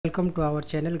Welcome to our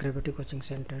channel Gravity Coaching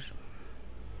Center.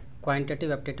 Quantitative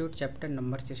Aptitude Chapter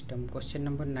Number System. Question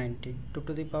number 19. 2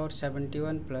 to the power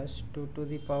 71 plus 2 to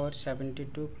the power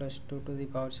 72 plus 2 to the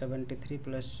power 73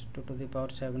 plus 2 to the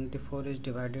power 74 is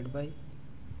divided by.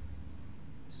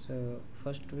 So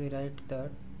first we write that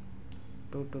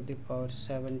 2 to the power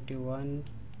 71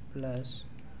 plus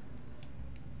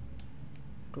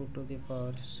 2 to the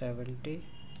power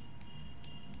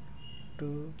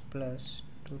 72 plus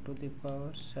 2 to the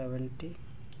power 73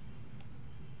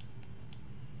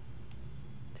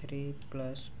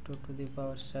 plus 2 to the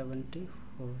power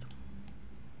 74.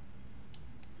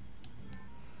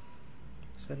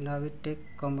 So now we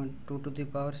take common 2 to the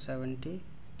power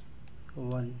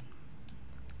 71.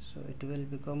 So it will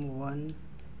become 1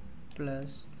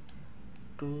 plus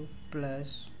 2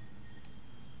 plus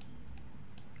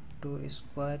 2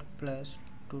 square plus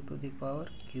 2 to the power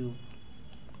cube,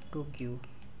 2 cube,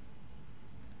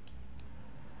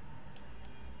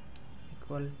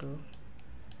 equal to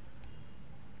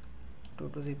 2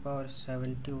 to the power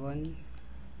 71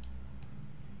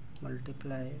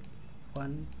 multiply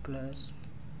 1 plus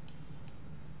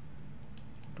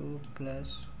 2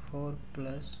 plus 4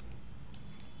 plus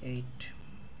 8,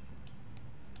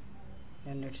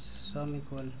 and its sum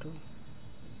equal to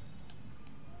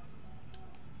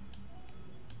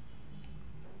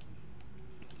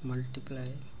multiply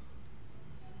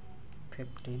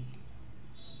 15.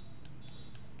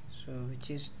 So which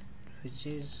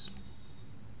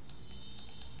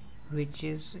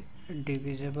is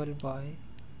divisible by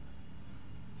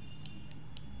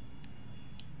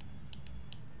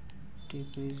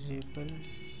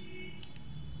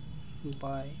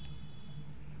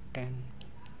 10.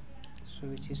 So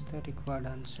which is the required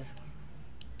answer?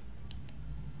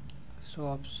 So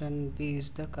option B is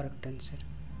the correct answer.